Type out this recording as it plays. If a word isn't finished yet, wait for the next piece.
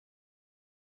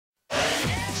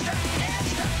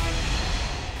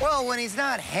Well, when he's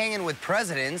not hanging with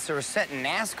presidents or setting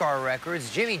NASCAR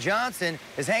records, Jimmie Johnson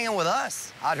is hanging with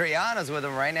us. Adriana's with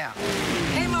him right now.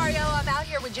 Hey, Mario, I'm out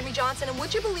here with Jimmie Johnson, and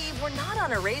would you believe we're not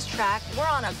on a racetrack, we're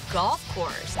on a golf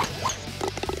course.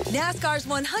 NASCAR's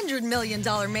 $100 million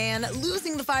man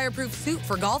losing the fireproof suit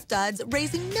for golf duds,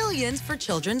 raising millions for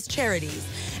children's charities.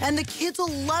 And the kids will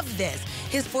love this.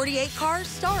 His 48 car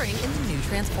starring in the new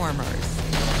Transformers.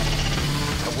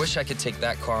 I wish I could take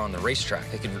that car on the racetrack.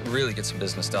 I could really get some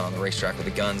business done on the racetrack with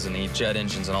the guns and the jet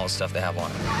engines and all the stuff they have on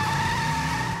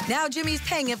it. Now Jimmie's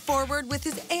paying it forward with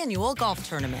his annual golf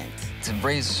tournament. To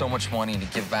raise so much money to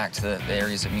give back to the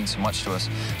areas that mean so much to us,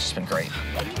 it's just been great.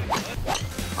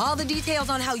 All the details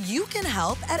on how you can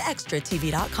help at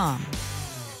extratv.com.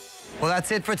 Well,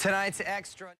 that's it for tonight's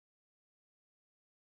Extra.